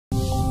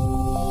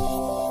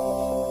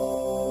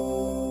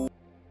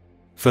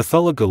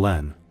Fethullah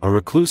Gülen, a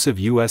reclusive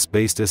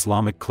US-based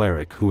Islamic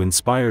cleric who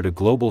inspired a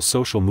global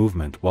social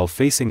movement while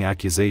facing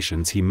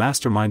accusations he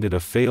masterminded a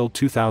failed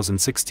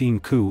 2016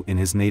 coup in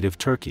his native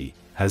Turkey,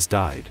 has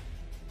died.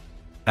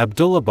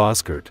 Abdullah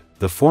Bozkurt,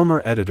 the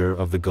former editor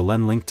of the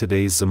Gülen-linked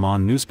today's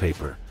Zaman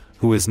newspaper,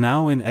 who is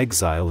now in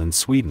exile in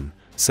Sweden,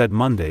 said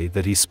Monday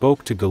that he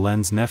spoke to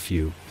Gülen's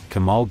nephew,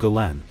 Kemal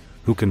Gülen,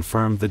 who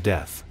confirmed the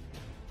death.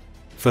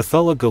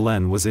 Fethullah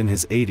Gülen was in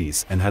his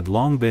 80s and had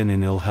long been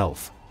in ill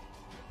health.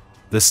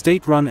 The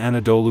state-run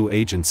Anadolu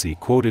agency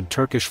quoted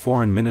Turkish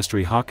Foreign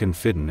Ministry Hakan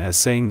Fidan as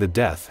saying the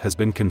death has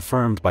been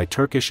confirmed by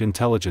Turkish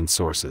intelligence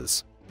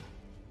sources.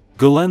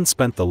 Gülen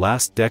spent the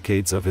last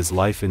decades of his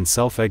life in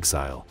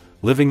self-exile,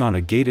 living on a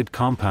gated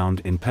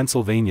compound in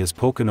Pennsylvania's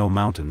Pocono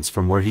Mountains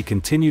from where he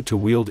continued to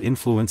wield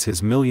influence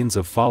his millions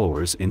of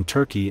followers in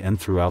Turkey and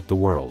throughout the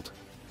world.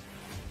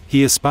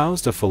 He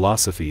espoused a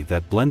philosophy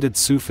that blended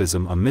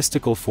Sufism, a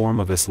mystical form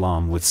of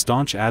Islam, with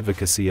staunch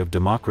advocacy of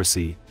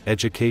democracy,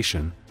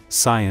 education,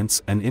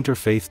 science and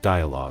interfaith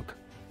dialogue.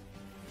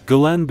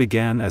 Gülen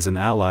began as an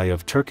ally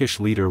of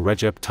Turkish leader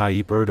Recep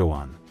Tayyip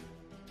Erdogan,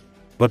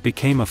 but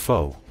became a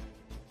foe.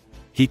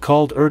 He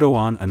called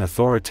Erdogan an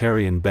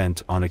authoritarian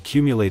bent on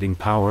accumulating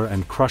power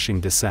and crushing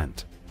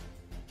dissent.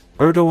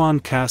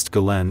 Erdogan cast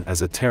Gülen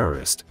as a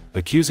terrorist,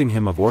 accusing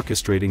him of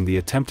orchestrating the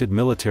attempted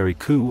military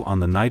coup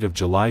on the night of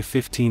July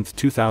 15,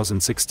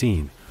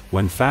 2016,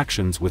 when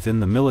factions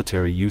within the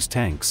military used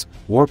tanks,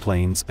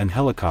 warplanes and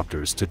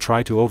helicopters to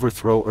try to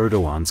overthrow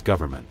Erdogan's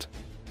government.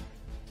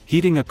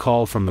 Heeding a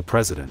call from the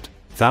president,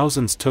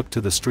 thousands took to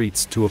the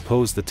streets to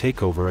oppose the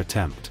takeover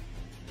attempt.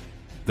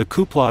 The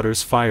coup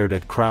plotters fired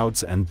at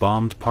crowds and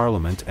bombed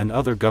parliament and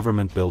other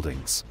government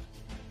buildings.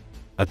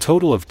 A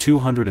total of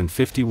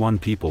 251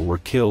 people were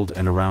killed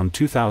and around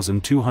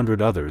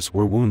 2,200 others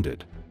were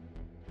wounded.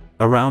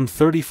 Around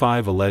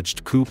 35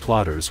 alleged coup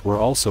plotters were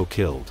also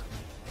killed.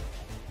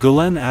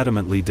 Gülen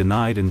adamantly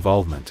denied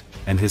involvement,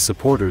 and his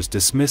supporters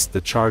dismissed the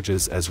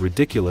charges as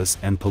ridiculous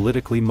and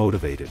politically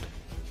motivated.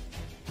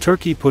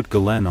 Turkey put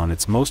Gülen on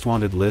its most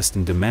wanted list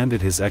and demanded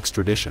his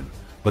extradition,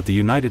 but the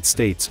United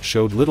States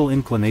showed little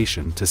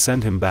inclination to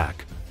send him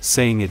back,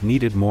 saying it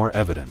needed more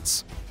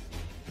evidence.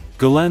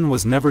 Gülen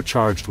was never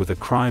charged with a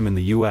crime in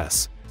the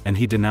US, and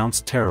he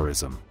denounced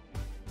terrorism.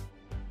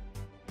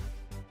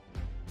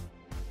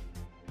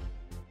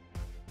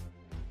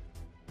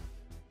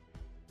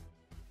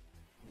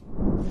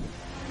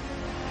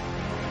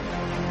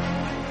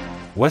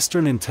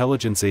 Western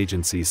intelligence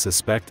agencies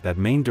suspect that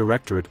main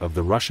directorate of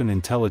the Russian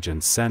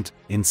intelligence sent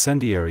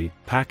incendiary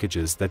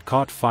packages that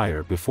caught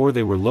fire before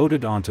they were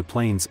loaded onto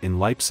planes in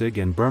Leipzig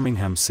and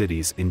Birmingham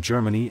cities in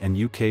Germany and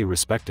UK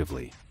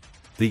respectively.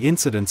 The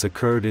incidents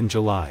occurred in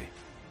July.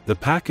 The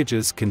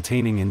packages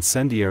containing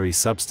incendiary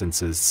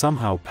substances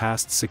somehow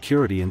passed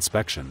security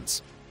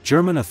inspections.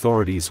 German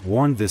authorities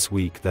warned this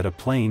week that a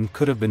plane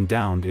could have been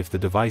downed if the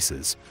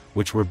devices,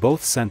 which were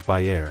both sent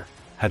by air,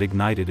 had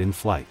ignited in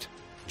flight.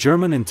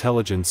 German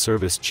intelligence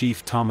service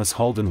chief Thomas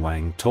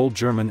Haldenwang told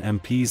German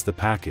MPs the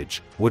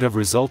package would have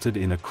resulted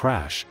in a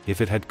crash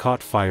if it had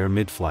caught fire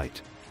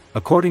mid-flight.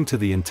 According to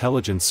the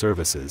intelligence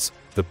services,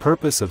 the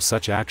purpose of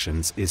such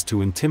actions is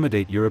to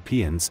intimidate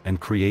Europeans and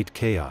create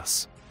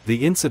chaos.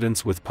 The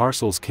incidents with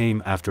parcels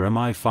came after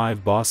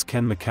MI5 boss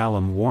Ken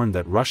McCallum warned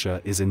that Russia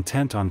is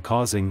intent on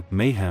causing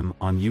mayhem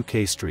on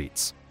UK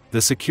streets.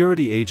 The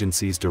security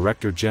agency's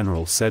Director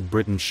General said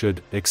Britain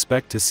should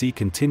expect to see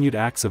continued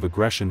acts of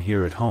aggression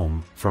here at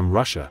home from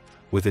Russia,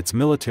 with its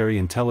military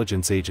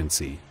intelligence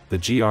agency, the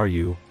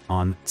GRU,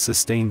 on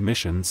sustained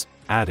missions,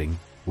 adding,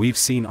 "We've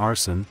seen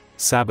arson,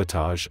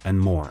 sabotage and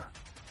more."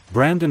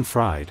 Brandon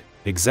Fried,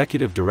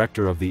 Executive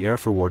Director of the Air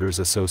Forwarders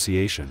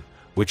Association,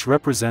 which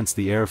represents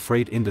the air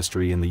freight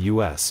industry in the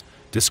US,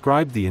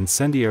 described the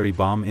incendiary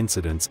bomb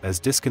incidents as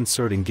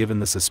disconcerting given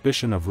the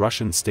suspicion of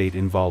Russian state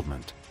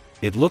involvement.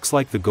 "It looks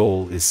like the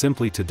goal is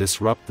simply to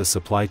disrupt the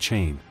supply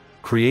chain,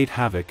 create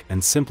havoc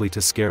and simply to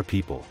scare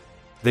people.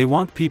 They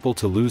want people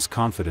to lose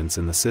confidence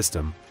in the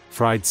system,"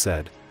 Fried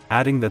said,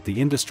 adding that the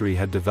industry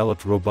had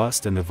developed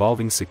robust and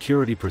evolving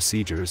security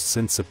procedures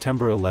since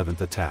September 11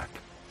 attack.